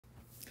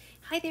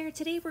Hi there,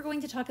 today we're going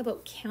to talk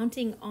about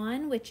counting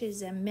on, which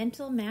is a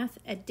mental math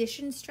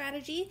addition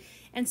strategy.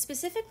 And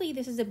specifically,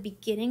 this is a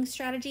beginning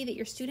strategy that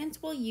your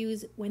students will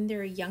use when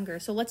they're younger.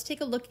 So let's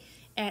take a look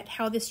at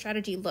how this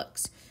strategy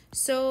looks.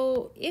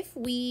 So if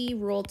we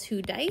roll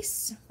 2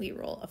 dice, we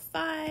roll a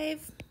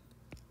 5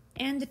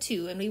 and a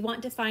 2, and we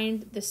want to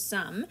find the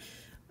sum.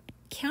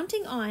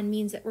 Counting on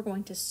means that we're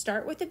going to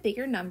start with a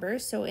bigger number.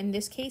 So in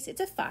this case, it's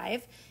a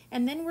 5,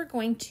 and then we're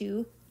going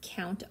to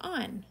count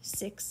on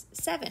 6,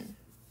 7.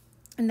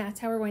 And that's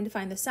how we're going to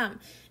find the sum.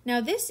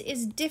 Now, this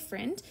is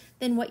different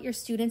than what your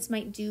students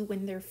might do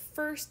when they're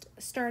first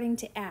starting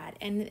to add.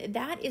 And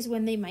that is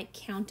when they might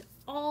count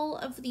all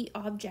of the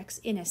objects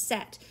in a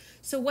set.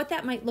 So what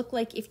that might look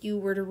like if you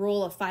were to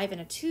roll a 5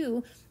 and a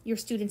 2, your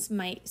students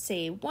might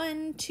say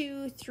 1,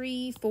 2,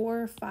 3,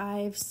 4,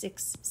 5,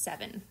 6,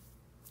 7.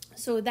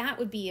 So that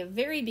would be a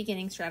very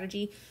beginning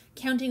strategy.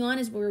 Counting on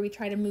is where we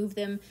try to move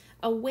them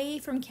away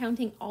from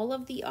counting all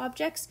of the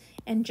objects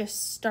and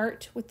just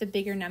start with the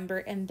bigger number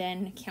and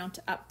then count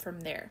up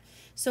from there.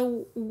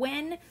 So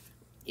when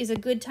is a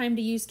good time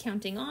to use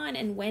counting on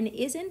and when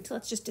isn't?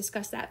 Let's just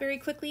discuss that very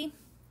quickly.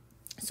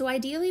 So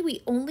ideally,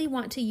 we only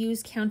want to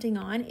use counting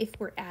on if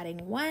we're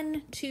adding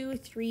 1, 2,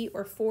 3,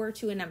 or 4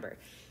 to a number.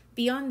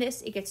 Beyond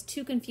this, it gets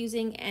too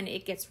confusing and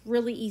it gets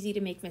really easy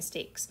to make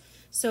mistakes.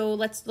 So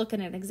let's look at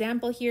an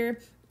example here.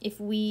 If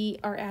we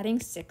are adding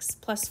 6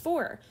 plus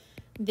 4,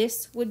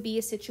 this would be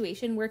a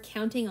situation where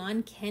counting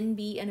on can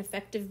be an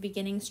effective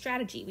beginning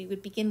strategy. We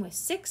would begin with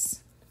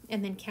 6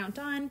 and then count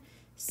on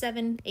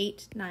 7,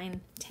 8,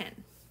 9,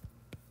 10.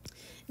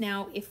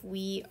 Now, if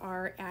we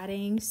are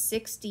adding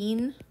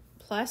 16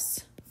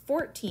 plus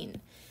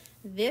 14,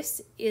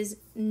 this is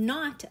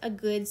not a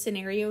good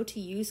scenario to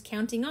use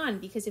counting on,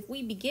 because if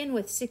we begin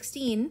with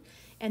 16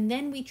 and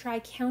then we try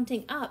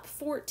counting up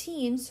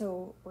 14,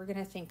 so we're going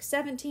to think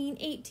 17,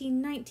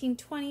 18, 19,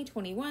 20,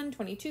 21,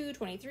 22,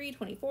 23,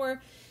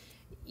 24,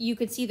 you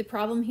can see the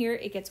problem here.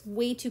 It gets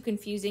way too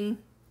confusing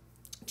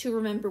to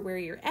remember where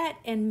you're at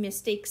and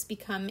mistakes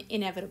become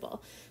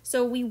inevitable.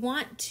 So we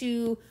want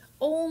to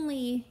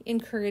only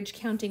encourage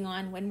counting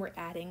on when we're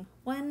adding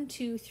 1,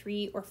 2,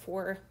 3, or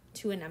 4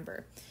 to a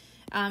number.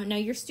 Now,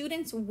 your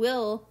students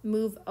will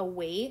move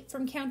away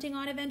from counting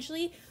on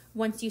eventually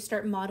once you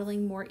start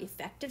modeling more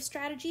effective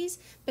strategies,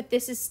 but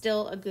this is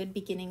still a good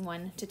beginning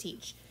one to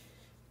teach.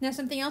 Now,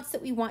 something else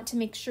that we want to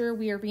make sure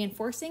we are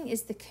reinforcing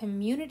is the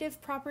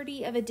commutative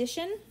property of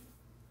addition,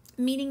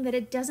 meaning that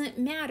it doesn't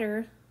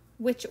matter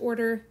which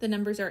order the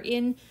numbers are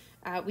in.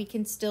 We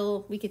can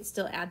still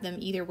add them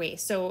either way.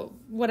 So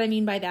what I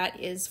mean by that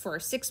is for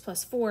 6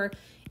 plus 4,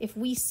 if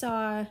we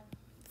saw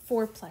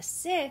 4 plus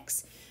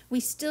 6, we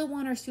still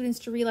want our students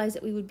to realize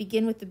that we would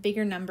begin with the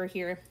bigger number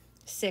here,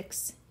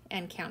 6,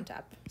 and count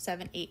up,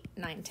 7, 8,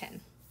 9,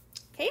 10.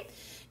 Okay,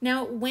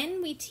 now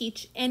when we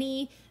teach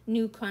any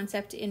new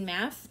concept in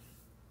math,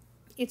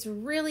 it's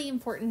really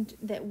important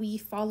that we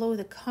follow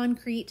the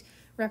concrete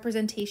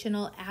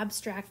representational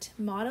abstract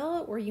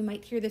model, or you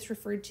might hear this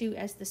referred to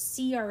as the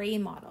CRA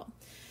model.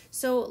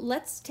 So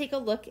let's take a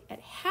look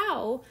at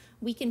how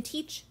we can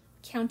teach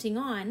counting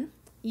on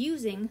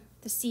using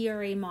the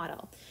CRA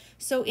model.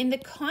 So in the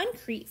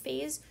concrete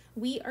phase,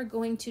 we are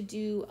going to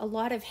do a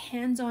lot of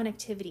hands-on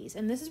activities,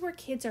 and this is where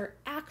kids are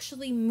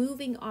actually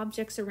moving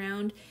objects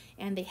around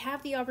and they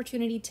have the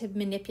opportunity to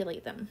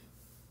manipulate them.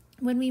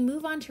 When we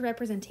move on to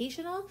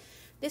representational,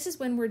 this is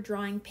when we're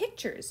drawing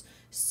pictures.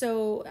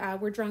 So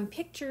we're drawing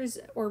pictures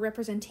or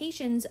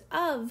representations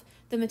of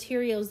the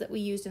materials that we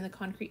used in the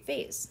concrete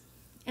phase.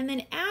 And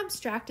then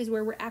abstract is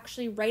where we're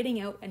actually writing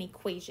out an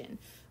equation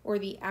or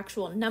the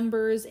actual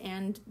numbers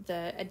and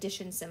the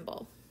addition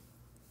symbol.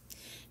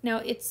 Now,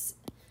 it's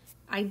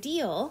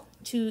ideal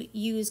to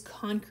use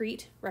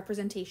concrete,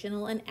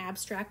 representational, and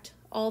abstract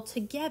all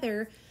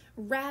together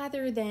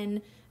rather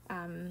than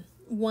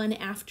one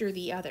after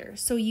the other.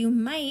 So you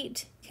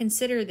might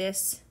consider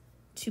this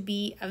to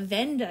be a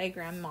Venn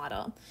diagram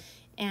model.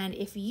 And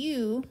if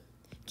you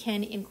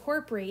can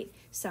incorporate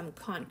some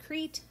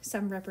concrete,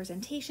 some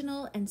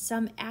representational, and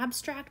some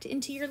abstract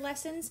into your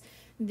lessons,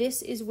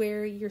 this is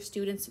where your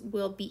students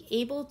will be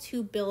able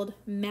to build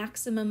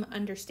maximum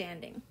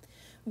understanding.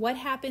 What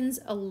happens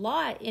a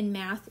lot in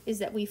math is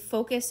that we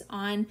focus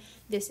on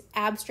this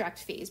abstract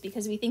phase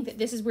because we think that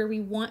this is where we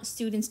want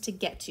students to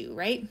get to,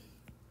 right?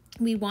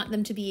 We want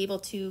them to be able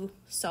to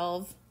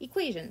solve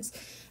equations.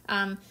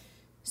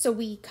 So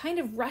we kind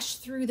of rush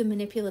through the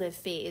manipulative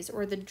phase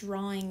or the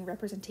drawing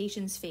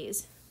representations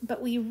phase,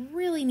 but we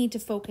really need to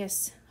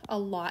focus a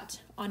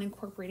lot on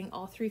incorporating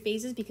all 3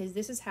 phases because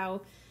this is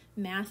how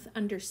math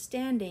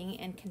understanding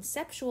and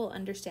conceptual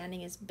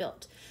understanding is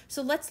built.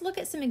 So let's look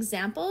at some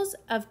examples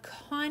of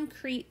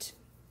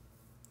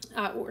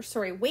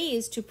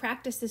ways to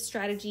practice this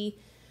strategy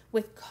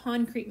with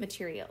concrete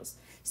materials.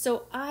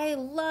 So I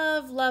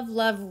love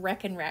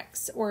Rec and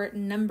Recs, or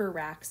number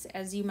racks,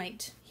 as you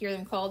might hear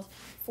them called,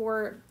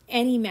 for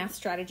any math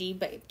strategy,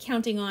 but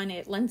counting on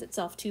it lends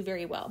itself to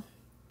very well.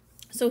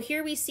 So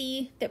here we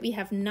see that we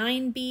have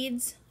 9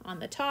 beads on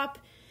the top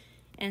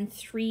and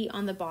 3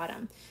 on the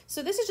bottom.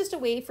 So this is just a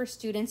way for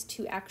students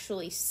to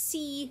actually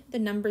see the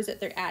numbers that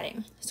they're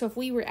adding. So if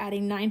we were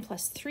adding 9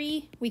 plus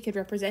 3, we could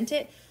represent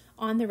it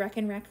on the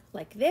Reckon Rec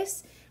like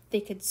this.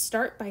 They could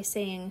start by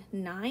saying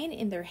 9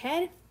 in their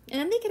head, and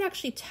then they could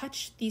actually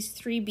touch these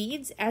 3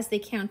 beads as they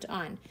count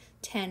on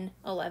 10,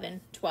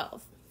 11,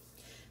 12.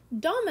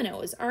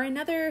 Dominoes are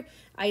another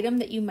item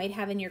that you might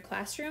have in your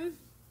classroom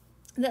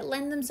that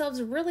lend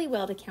themselves really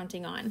well to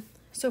counting on.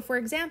 So for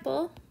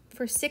example,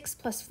 for 6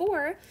 plus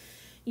 4,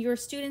 your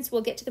students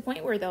will get to the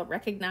point where they'll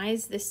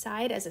recognize this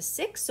side as a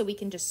 6, so we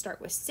can just start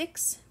with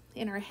 6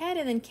 in our head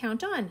and then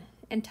count on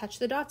and touch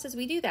the dots as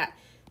we do that.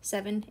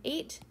 7,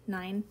 8,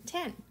 9,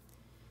 10.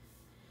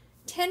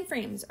 10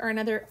 frames are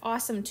another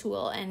awesome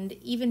tool, and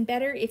even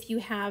better if you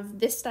have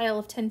this style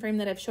of 10 frame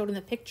that I've showed in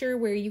the picture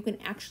where you can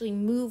actually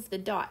move the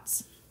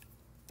dots.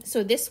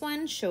 So this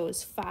one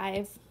shows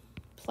 5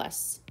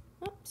 plus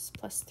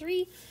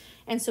 3,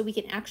 and so we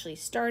can actually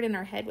start in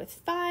our head with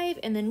 5,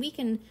 and then we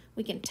can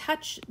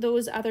touch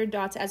those other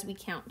dots as we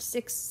count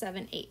 6,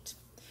 7, 8.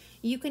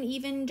 You can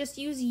even just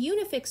use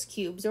Unifix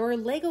cubes or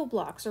Lego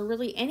blocks or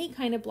really any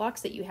kind of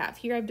blocks that you have.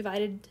 Here I've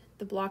divided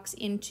the blocks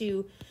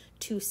into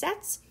 2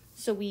 sets.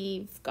 So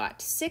we've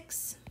got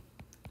 6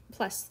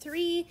 plus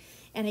 3,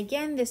 and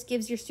again, this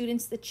gives your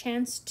students the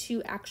chance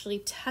to actually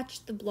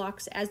touch the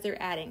blocks as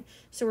they're adding.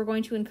 So we're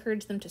going to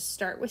encourage them to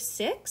start with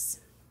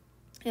 6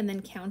 and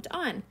then count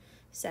on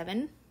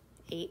 7,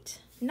 8,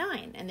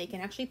 9, and they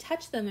can actually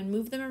touch them and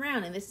move them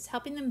around, and this is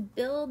helping them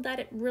build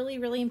that really,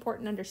 really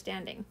important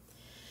understanding.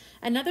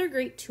 Another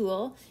great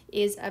tool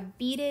is a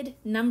beaded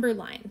number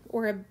line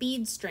or a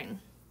bead string.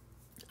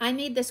 I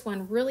made this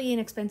one really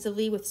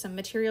inexpensively with some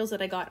materials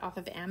that I got off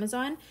of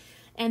Amazon,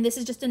 and this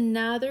is just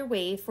another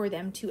way for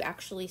them to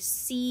actually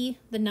see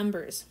the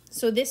numbers.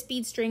 So this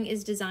bead string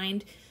is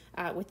designed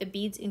with the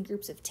beads in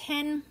groups of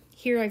 10.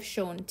 Here I've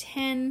shown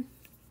 10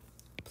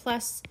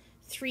 plus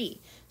 3.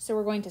 So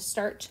we're going to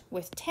start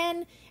with 10,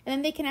 and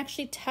then they can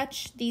actually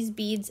touch these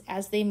beads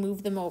as they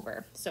move them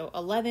over. So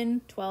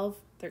 11, 12,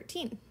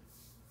 13.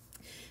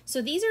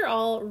 So these are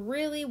all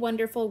really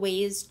wonderful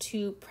ways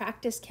to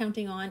practice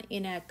counting on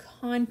in a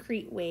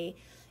concrete way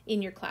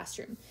in your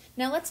classroom.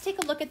 Now let's take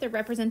a look at the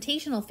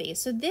representational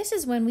phase. So this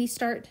is when we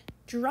start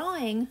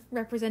drawing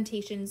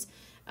representations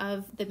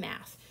of the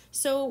math.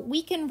 So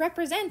we can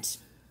represent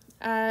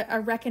a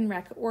Reckon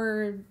Rec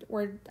or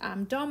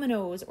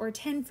dominoes or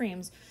 10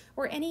 frames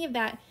or any of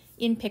that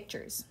in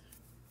pictures.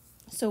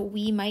 So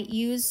we might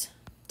use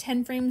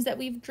 10 frames that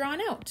we've drawn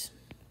out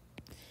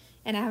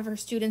and have our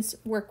students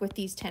work with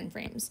these 10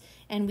 frames.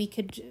 And we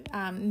could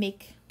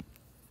make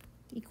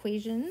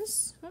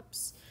equations.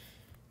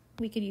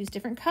 We could use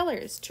different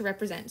colors to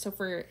represent. So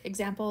for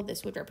example,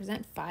 this would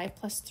represent 5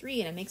 plus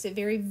 3, and it makes it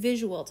very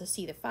visual to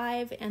see the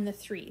 5 and the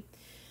 3.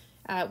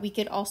 We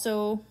could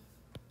also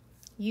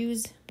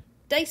use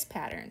dice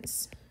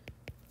patterns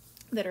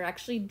that are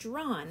actually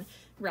drawn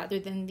rather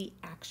than the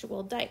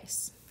actual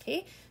dice.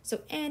 Okay,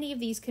 so any of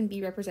these can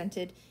be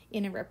represented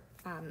in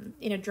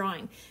a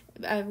drawing.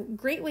 A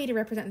great way to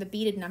represent the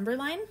beaded number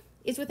line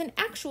is with an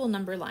actual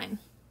number line.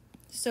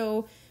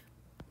 So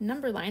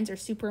number lines are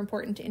super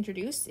important to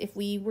introduce. If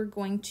we were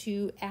going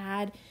to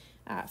add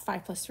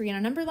 5 plus 3 on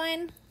a number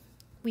line,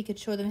 we could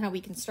show them how we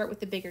can start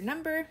with the bigger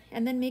number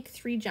and then make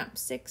 3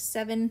 jumps, 6,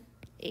 7,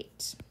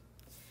 8.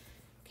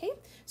 Okay,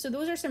 so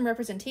those are some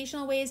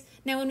representational ways.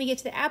 Now when we get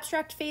to the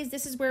abstract phase,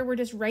 this is where we're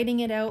just writing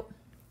it out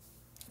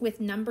with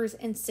numbers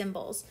and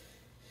symbols.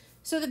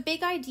 So the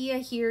big idea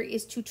here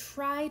is to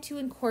try to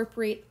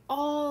incorporate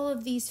all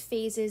of these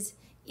phases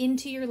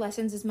into your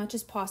lessons as much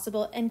as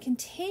possible and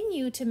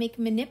continue to make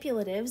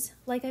manipulatives,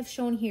 like I've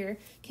shown here,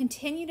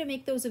 continue to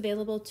make those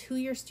available to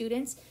your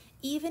students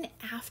even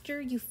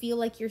after you feel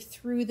like you're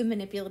through the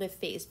manipulative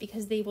phase,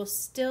 because they will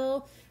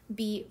still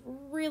be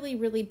really,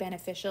 really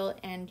beneficial,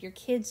 and your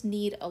kids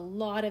need a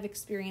lot of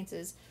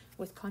experiences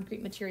with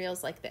concrete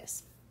materials like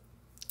this.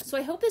 So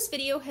I hope this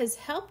video has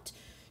helped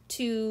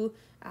to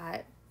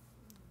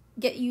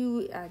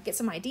get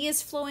some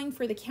ideas flowing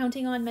for the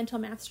counting on mental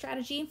math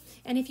strategy.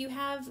 And if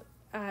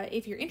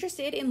you're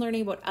interested in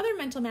learning about other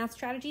mental math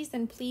strategies,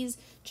 then please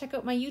check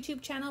out my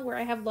YouTube channel where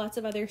I have lots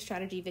of other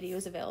strategy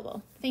videos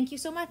available. Thank you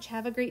so much.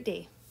 Have a great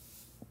day.